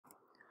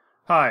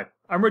Hi,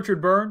 I'm Richard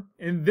Byrne.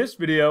 In this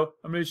video,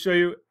 I'm going to show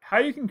you how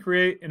you can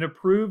create an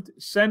approved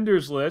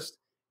senders list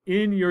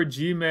in your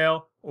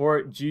Gmail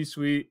or G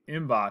Suite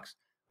inbox.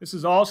 This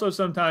is also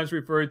sometimes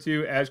referred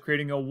to as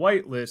creating a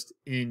whitelist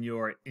in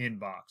your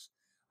inbox.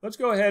 Let's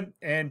go ahead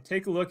and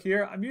take a look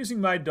here. I'm using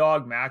my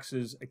dog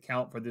Max's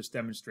account for this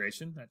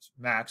demonstration. That's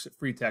Max at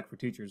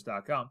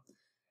freetechforteachers.com.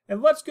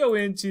 And let's go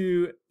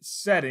into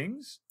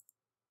Settings.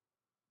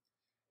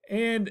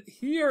 And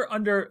here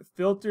under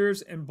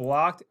Filters and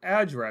Blocked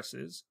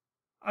Addresses,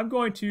 I'm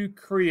going to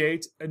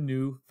create a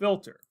new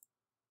filter.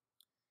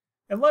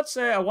 And let's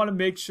say I want to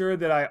make sure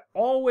that I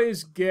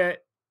always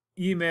get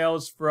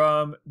emails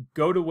from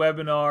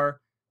GoToWebinar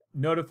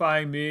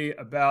notifying me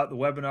about the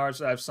webinars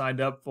that I've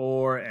signed up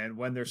for and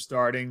when they're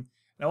starting.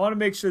 And I want to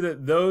make sure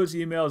that those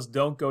emails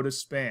don't go to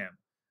spam.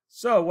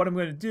 So what I'm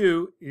going to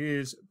do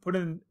is put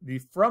in the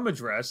from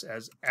address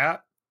as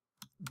at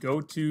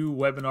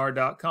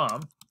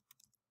gotowebinar.com.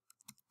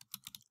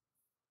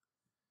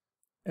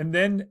 And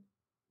then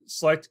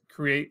select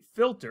Create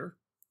Filter.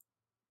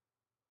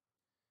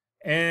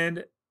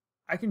 And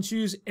I can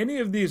choose any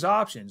of these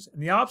options.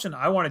 And the option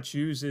I want to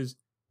choose is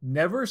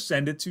Never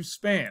Send It to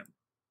Spam.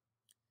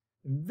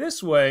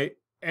 This way,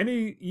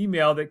 any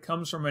email that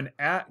comes from an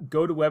at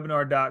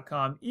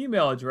gotowebinar.com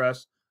email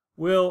address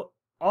will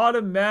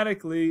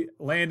automatically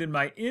land in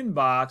my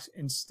inbox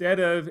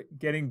instead of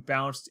getting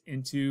bounced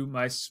into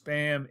my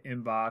spam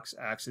inbox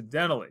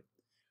accidentally.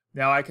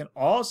 Now, I can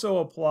also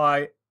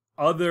apply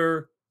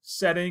other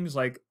settings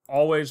like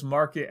always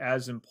mark it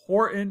as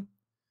important,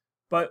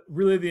 but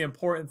really the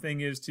important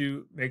thing is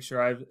to make sure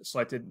I've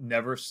selected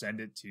never send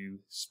it to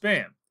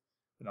spam.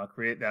 Then I'll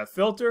create that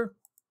filter.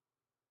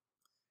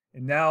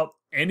 And now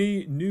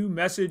any new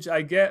message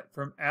I get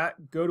from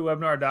at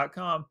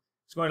gotowebinar.com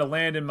is going to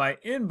land in my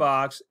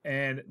inbox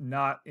and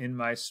not in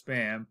my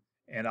spam.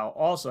 And I'll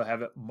also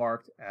have it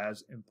marked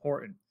as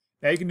important.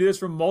 Now you can do this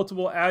from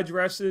multiple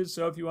addresses.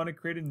 So if you want to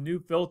create a new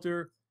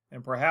filter,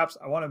 and perhaps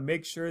I want to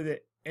make sure that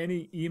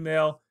any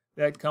email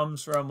that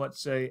comes from,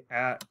 let's say,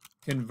 at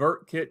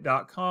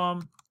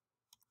convertkit.com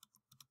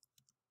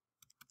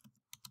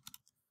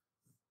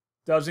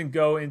doesn't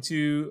go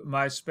into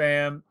my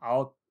spam,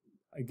 I'll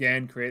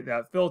again create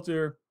that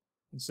filter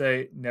and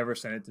say never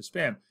send it to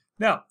spam.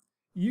 Now,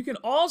 you can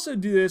also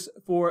do this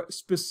for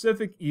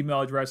specific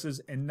email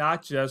addresses and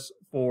not just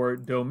for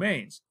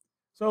domains.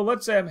 So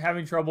let's say I'm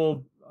having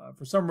trouble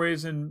for some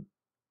reason.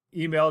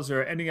 Emails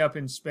are ending up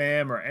in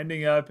spam or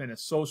ending up in a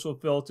social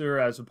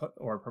filter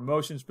or a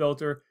promotions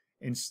filter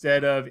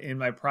instead of in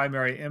my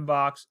primary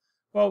inbox.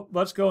 Well,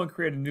 let's go and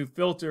create a new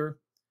filter.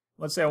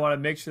 Let's say I want to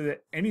make sure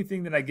that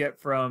anything that I get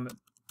from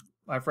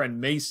my friend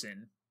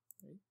Mason,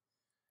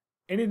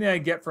 anything I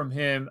get from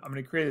him, I'm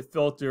going to create a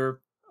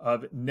filter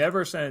of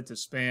never send it to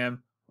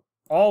spam,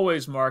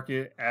 always mark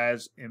it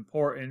as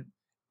important,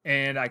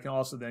 and I can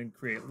also then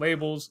create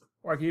labels,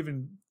 or I can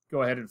even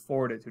go ahead and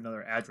forward it to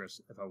another address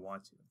if I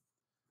want to.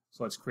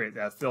 So let's create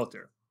that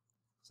filter.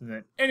 So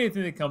then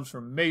anything that comes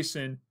from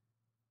Mason,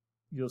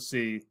 you'll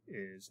see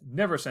is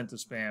never sent to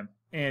spam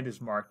and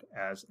is marked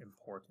as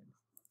important.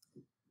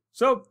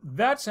 So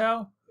that's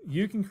how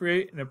you can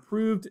create an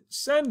approved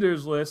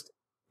senders list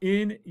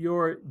in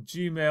your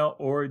Gmail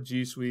or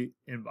G Suite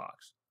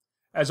inbox.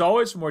 As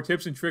always, for more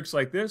tips and tricks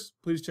like this,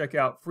 please check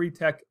out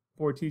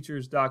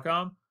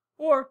freetechforteachers.com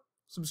or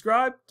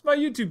subscribe to my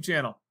YouTube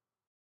channel.